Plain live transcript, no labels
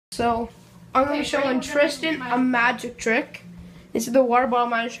So, I'm going to be showing Tristan a magic trick. This is the water bottle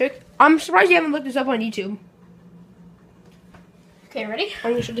magic trick. I'm surprised you haven't looked this up on YouTube. Okay, ready?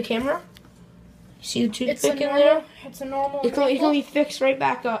 I'm going to show the camera. See the toothpick in there? It's a normal. It's going to be fixed right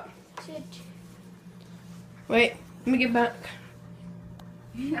back up. Wait, let me get back.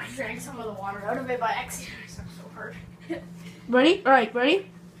 I drank some of the water out of it by accident. It sucks so hard. Ready? Alright, ready?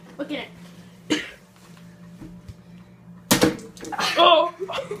 Look at it. Oh!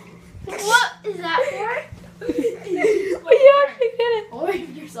 What is that for? You actually did it. Oh,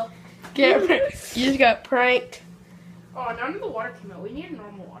 yourself. You just got pranked. Oh, none of the water came out. We need a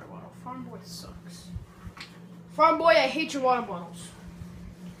normal water bottle. Farm Boy sucks. Farm Boy, I hate your water bottles.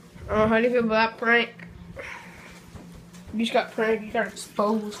 Oh, how do you feel about that prank? You just got pranked. You got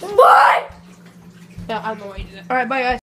exposed. What? Yeah, I don't know why you did that. Alright, bye guys.